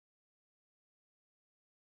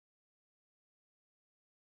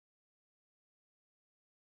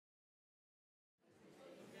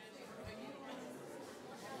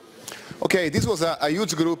Okay, this was a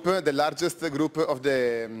huge group, the largest group of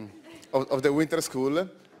the winter school.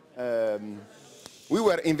 We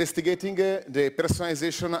were investigating the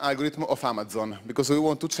personalization algorithm of Amazon because we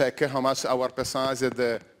want to check how much our personalized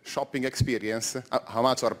shopping experience, how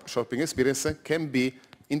much our shopping experience can be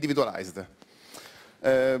individualized.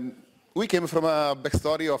 We came from a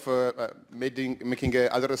backstory of making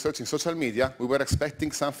other research in social media. We were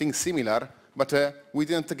expecting something similar, but we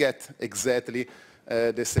didn't get exactly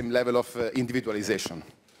the same level of individualization.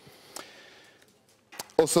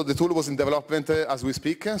 Also, the tool was in development as we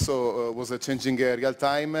speak, so was changing real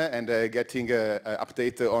time and getting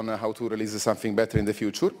update on how to release something better in the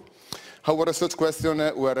future. Our research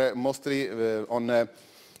questions were mostly on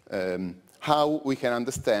how we can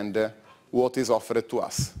understand what is offered to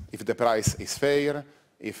us, if the price is fair,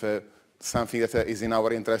 if something that is in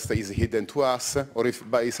our interest is hidden to us, or if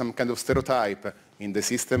by some kind of stereotype in the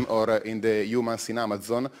system or in the humans in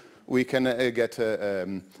Amazon, we can get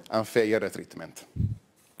unfair treatment.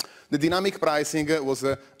 The dynamic pricing was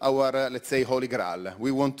our, let's say, holy grail.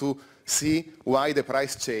 We want to see why the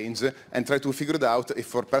price changed and try to figure it out if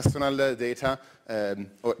for personal data,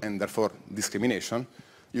 and therefore discrimination,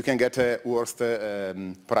 you can get a worse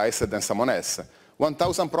price than someone else.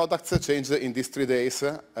 1,000 products changed in these 3 days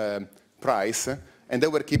price, and they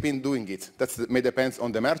were keeping doing it. That may depend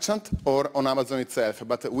on the merchant or on Amazon itself,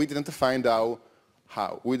 but we didn't find out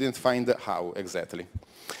how. We didn't find how exactly.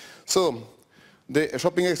 So the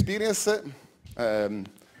shopping experience are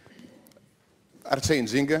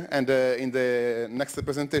changing, and in the next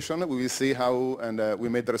presentation we will see how, and we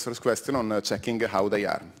made the research question on checking how they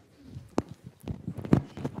are.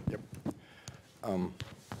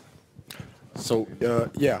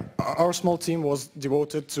 Yeah, our small team was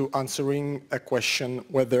devoted to answering a question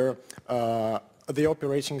whether the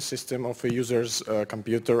operating system of a user's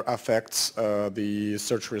computer affects the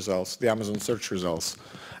search results, the Amazon search results.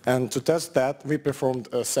 And to test that, we performed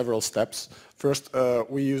several steps. First,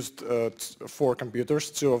 we used 4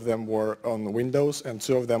 computers. 2 of them were on Windows and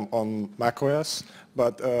 2 of them on macOS.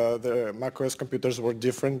 But the macOS computers were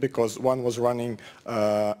different because one was running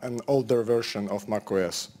an older version of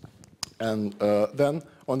macOS. And then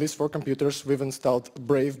on these 4 computers, we've installed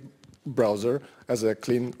Brave browser as a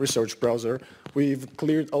clean research browser. We've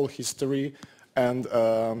cleared all history, and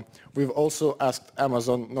we've also asked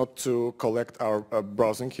Amazon not to collect our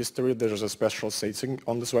browsing history. There's a special setting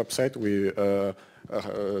on this website. We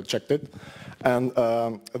checked it. And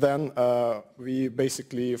then we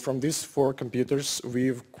basically, from these 4 computers,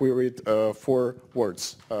 we've queried 4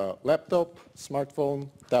 words: laptop, smartphone,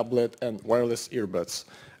 tablet, and wireless earbuds.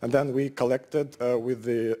 And then we collected with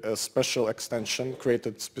the special extension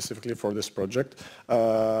created specifically for this project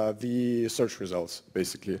the search results,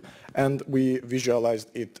 basically. And we visualized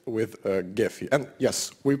it with Gephi. And yes,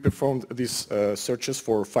 we performed these searches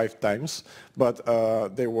for 5 times, but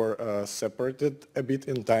they were separated a bit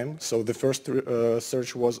in time. So the first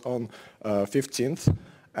search was on 15th,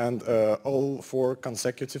 and all 4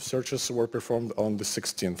 consecutive searches were performed on the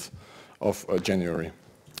 16th of January.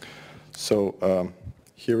 So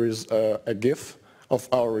here is a GIF of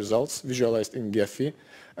our results visualized in Gephi.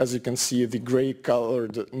 As you can see, the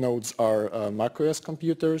gray-colored nodes are macOS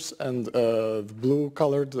computers, and the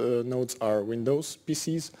blue-colored nodes are Windows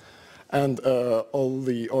PCs, and all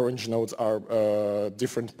the orange nodes are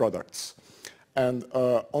different products. And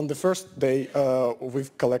on the first day,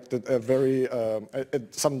 we've collected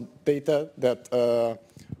some data that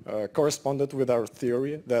corresponded with our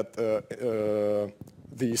theory that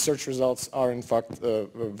the search results are in fact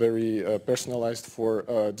very personalized for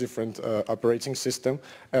a different operating system,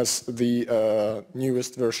 as the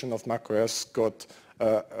newest version of macOS got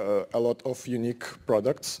a lot of unique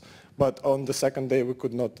products. But on the second day we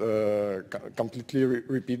could not completely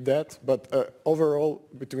repeat that. But overall,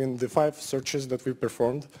 between the 5 searches that we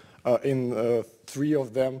performed, in 3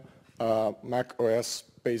 of them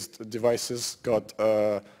macOS-based devices got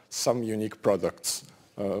some unique products.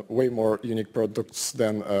 Way more unique products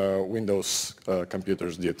than Windows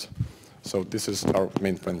computers did. So this is our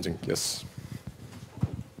main finding, yes.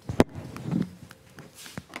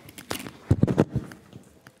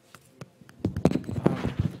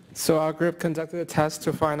 So our group conducted a test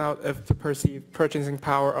to find out if the perceived purchasing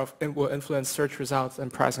power will influence search results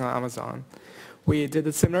and pricing on Amazon. We did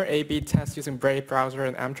a similar A/B test using Brave browser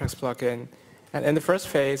and Amtrak's plugin. And in the first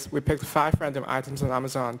phase, we picked 5 random items on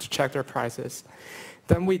Amazon to check their prices.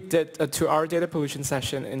 Then we did a 2-hour data pollution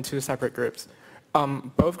session in 2 separate groups.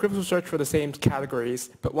 Both groups would search for the same categories,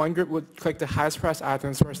 but one group would click the highest priced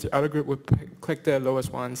items, whereas the other group would click the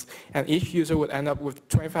lowest ones. And each user would end up with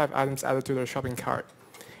 25 items added to their shopping cart.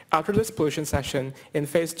 After this pollution session, in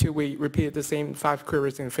phase 2, we repeated the same 5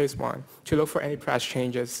 queries in phase 1 to look for any price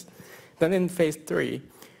changes. Then in phase 3,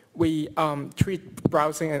 we treat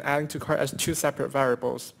browsing and adding to cart as 2 separate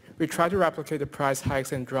variables. We try to replicate the price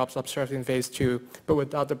hikes and drops observed in phase 2, but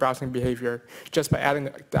without the browsing behavior, just by adding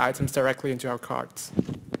the items directly into our carts.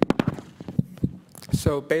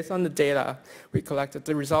 So based on the data we collected,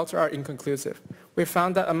 the results are inconclusive. We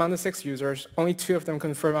found that among the 6 users, only 2 of them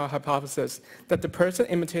confirm our hypothesis that the person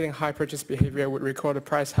imitating high purchase behavior would record a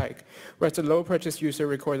price hike, whereas the low purchase user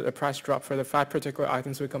recorded a price drop for the 5 particular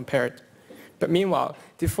items we compared. But meanwhile,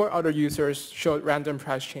 the 4 other users showed random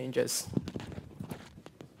price changes.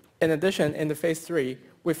 In addition, in the phase 3,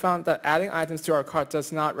 we found that adding items to our cart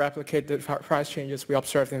does not replicate the price changes we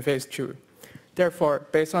observed in phase 2. Therefore,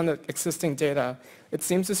 based on the existing data, it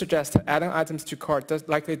seems to suggest that adding items to cart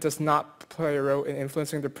likely does not play a role in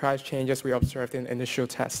influencing the price changes we observed in the initial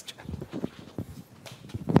test.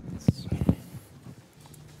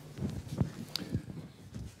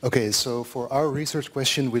 Okay, so for our research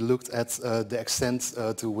question, we looked at the extent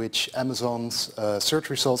to which Amazon's search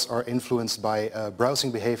results are influenced by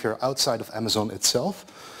browsing behavior outside of Amazon itself.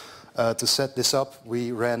 To set this up,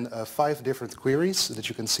 we ran 5 different queries that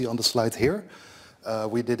you can see on the slide here.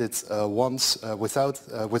 We did it once with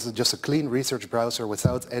just a clean research browser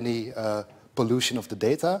without any pollution of the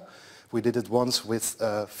data. We did it once with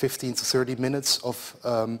 15 to 30 minutes of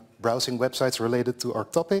browsing websites related to our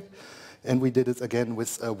topic. And we did it again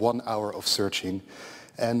with 1 hour of searching.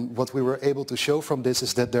 And what we were able to show from this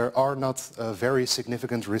is that there are not very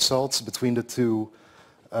significant results between the 2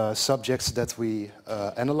 subjects that we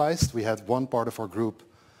analyzed. We had one part of our group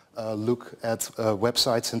look at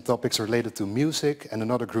websites and topics related to music, and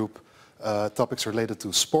another group topics related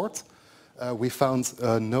to sport. We found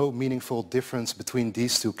no meaningful difference between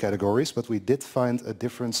these 2 categories, but we did find a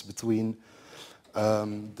difference between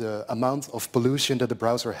the amount of pollution that the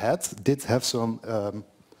browser had did have some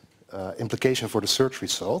implication for the search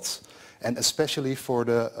results, and especially for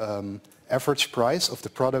the average price of the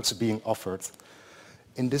products being offered.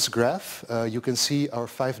 In this graph, you can see our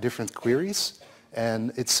 5 different queries,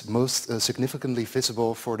 and it's most significantly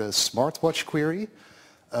visible for the smartwatch query.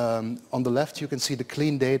 On the left, you can see the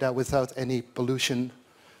clean data without any pollution,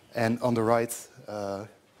 and on the right,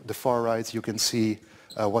 the far right, you can see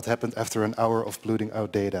what happened after an hour of polluting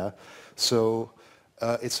out data. So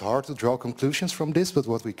it's hard to draw conclusions from this, but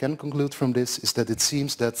what we can conclude from this is that it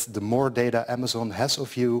seems that the more data Amazon has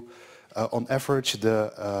of you, on average,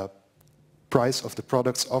 the price of the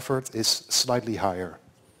products offered is slightly higher.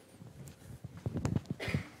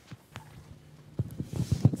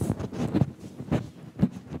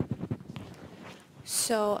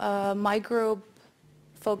 So my group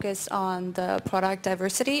focused on the product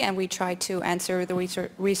diversity, and we tried to answer the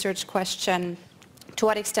research question, to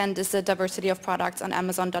what extent is the diversity of products on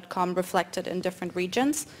Amazon.com reflected in different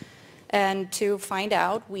regions? And to find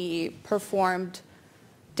out, we performed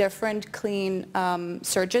different clean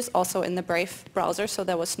searches also in the Brave browser, so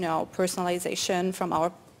there was no personalization from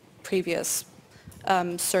our previous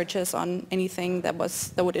searches on anything that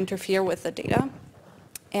would interfere with the data.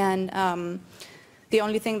 And the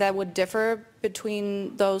only thing that would differ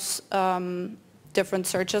between those different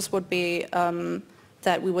searches would be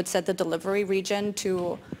that we would set the delivery region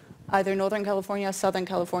to either Northern California, Southern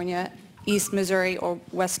California, East Missouri, or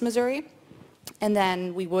West Missouri. And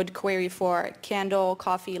then we would query for candle,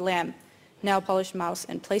 coffee, lamp, nail polish, mouse,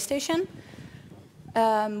 and PlayStation.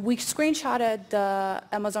 We screenshotted the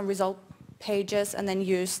Amazon result pages and then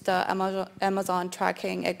used the Amazon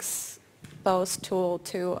tracking expose tool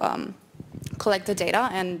to collect the data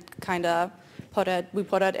and kind of put it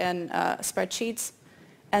in spreadsheets,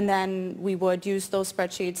 and then we would use those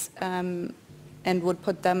spreadsheets and would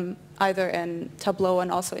put them either in Tableau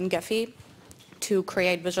and also in Gephi to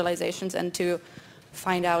create visualizations and to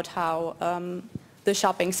find out how the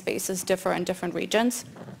shopping spaces differ in different regions.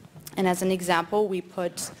 And as an example, we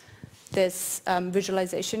put this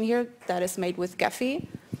visualization here that is made with Gephi,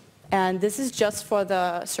 and this is just for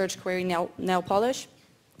the search query nail polish.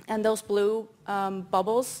 And those blue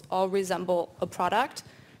bubbles all resemble a product.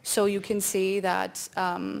 So you can see that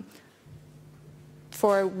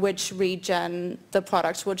for which region the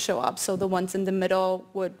products would show up. So the ones in the middle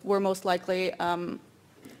were most likely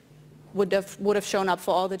would have shown up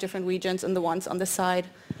for all the different regions, and the ones on the side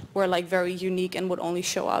were like very unique and would only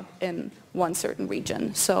show up in one certain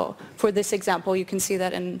region. So for this example, you can see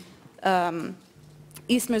that in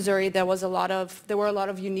East Missouri, there were a lot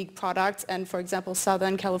of unique products, and for example,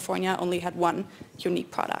 Southern California only had one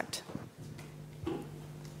unique product.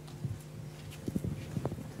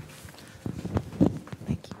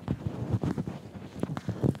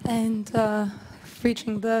 And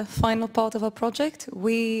reaching the final part of our project,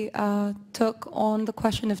 we took on the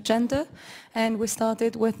question of gender, and we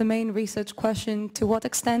started with the main research question: to what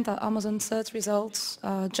extent are Amazon search results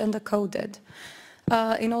gender coded?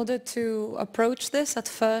 In order to approach this, at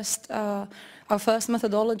first, our first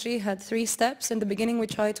methodology had 3 steps. In the beginning, we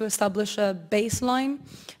tried to establish a baseline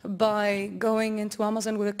by going into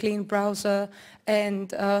Amazon with a clean browser,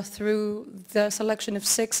 and through the selection of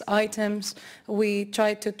 6 items, we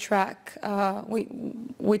tried to track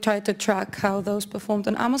how those performed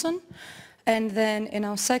on Amazon. And then in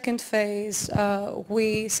our second phase,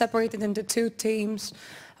 we separated into 2 teams.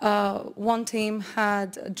 One team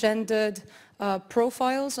had gendered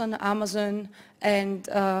profiles on Amazon and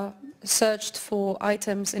searched for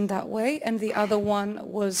items in that way, and the other one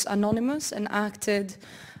was anonymous and acted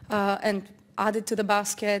and added to the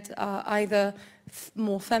basket either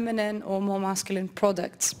more feminine or more masculine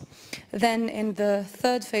products. Then in the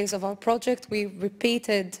third phase of our project, we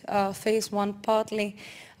repeated phase 1 partly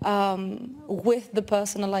with the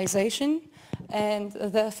personalization, and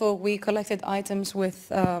therefore we collected items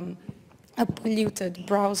with a polluted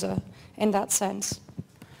browser in that sense.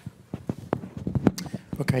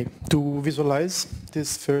 Okay, to visualize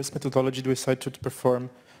this first methodology, we decided to perform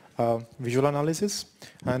visual analysis,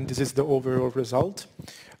 and this is the overall result.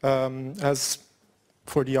 As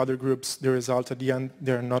for the other groups, the result at the end,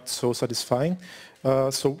 they're not so satisfying.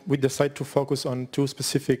 So we decided to focus on 2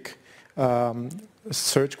 specific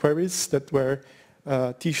search queries that were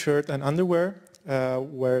t-shirt and underwear,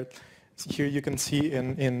 where here you can see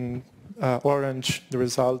in orange the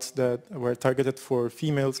results that were targeted for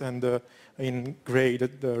females, and in gray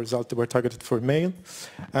the results that were targeted for male.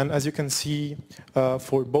 And as you can see,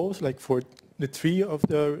 for both, like for the 3 of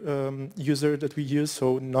the users that we use,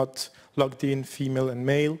 so not logged in, female and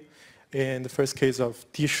male, in the first case of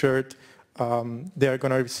t-shirt, they are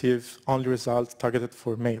going to receive only results targeted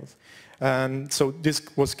for males. And so this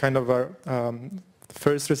was kind of our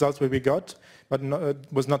first results that we got, but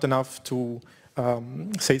was not enough to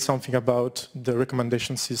say something about the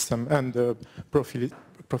recommendation system and the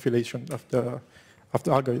profilation of the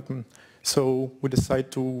algorithm. So we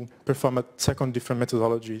decided to perform a second different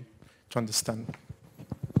methodology to understand.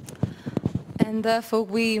 And therefore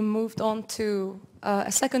we moved on to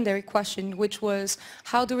a secondary question, which was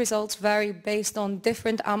how do results vary based on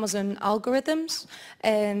different Amazon algorithms?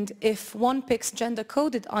 And if one picks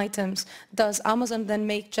gender-coded items, does Amazon then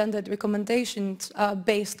make gendered recommendations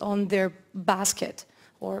based on their basket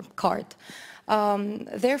or cart?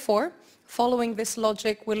 Therefore, following this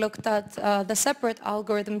logic, we looked at the separate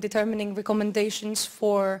algorithm determining recommendations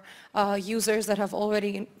for users that have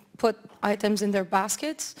already put items in their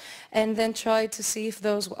baskets, and then try to see if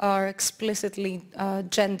those are explicitly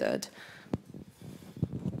gendered.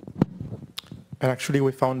 And actually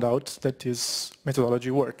we found out that this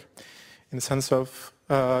methodology worked, in the sense of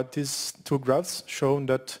these 2 graphs shown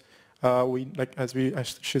that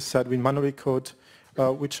as she said, we manually code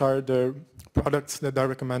which are the products that are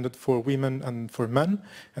recommended for women and for men,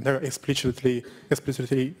 and they're explicitly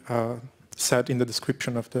said in the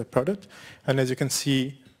description of the product. And as you can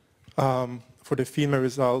see, for the female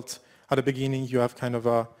result, at the beginning you have kind of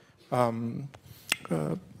a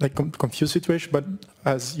confused situation, but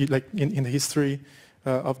as you, in the history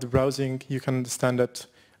of the browsing, you can understand that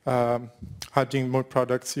adding more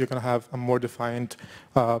products, you're going to have a more defined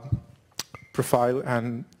profile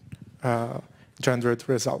and gendered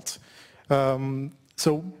results.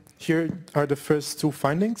 So here are the first 2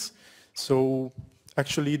 findings. So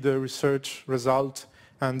actually the research result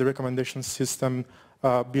and the recommendation system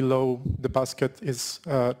below the basket is,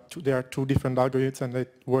 there are 2 different algorithms, and they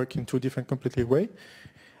work in 2 different completely ways.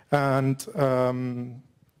 And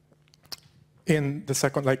in the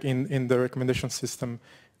second, in the recommendation system,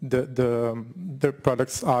 the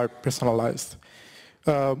products are personalized.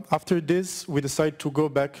 After this, we decided to go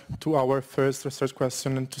back to our first research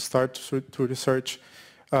question and to start to research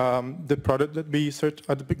the product that we searched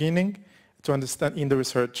at the beginning, to understand in the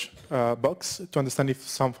research box, to understand if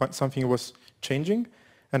something was changing.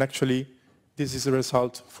 And actually, this is the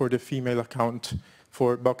result for the female account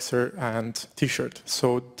for boxer and t-shirt.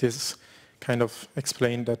 So this kind of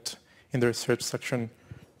explained that in the research section,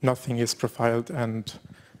 nothing is profiled, and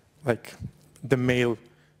the male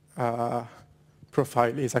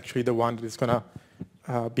profile is actually the one that is going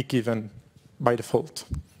to be given by default.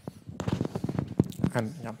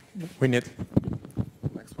 And yeah, we need.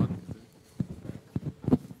 Next one.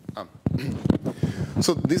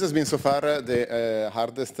 So this has been so far the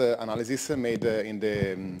hardest analysis made in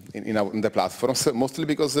the platforms, mostly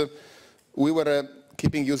because we were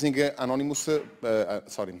keeping using anonymous,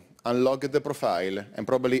 unlogged profile, and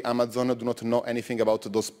probably Amazon do not know anything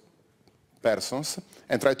about those persons,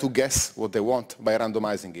 and try to guess what they want by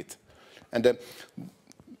randomizing it. And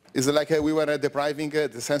it's like we were depriving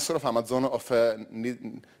the sensor of Amazon of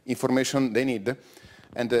information they need,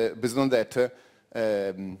 and based on that,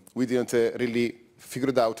 we didn't really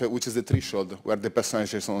figure out which is the threshold where the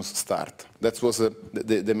personalizations start. That was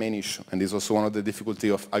the main issue, and this was one of the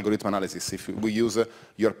difficulty of algorithm analysis. If we use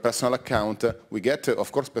your personal account, we get,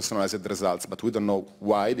 of course, personalized results, but we don't know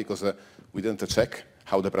why, because we didn't check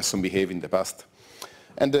how the person behaved in the past.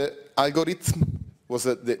 And algorithm was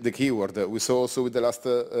the key word. We saw also with the last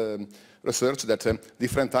research that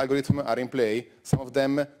different algorithms are in play. Some of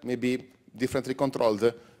them may be differently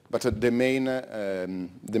controlled, but the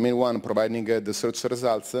main one providing the search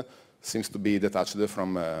results seems to be detached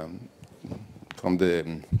from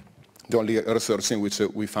the only research in which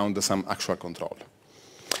we found some actual control.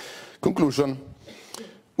 Conclusion.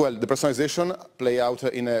 Well, the personalization play out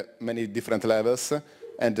in many different levels,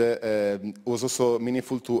 and was also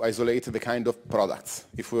meaningful to isolate the kind of products.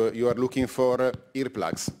 If you are looking for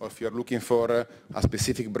earplugs, or if you are looking for a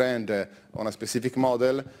specific brand on a specific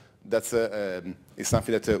model, that's is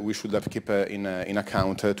something that we should have keep in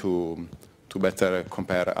account to better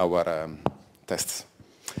compare our tests.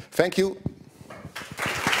 Thank you.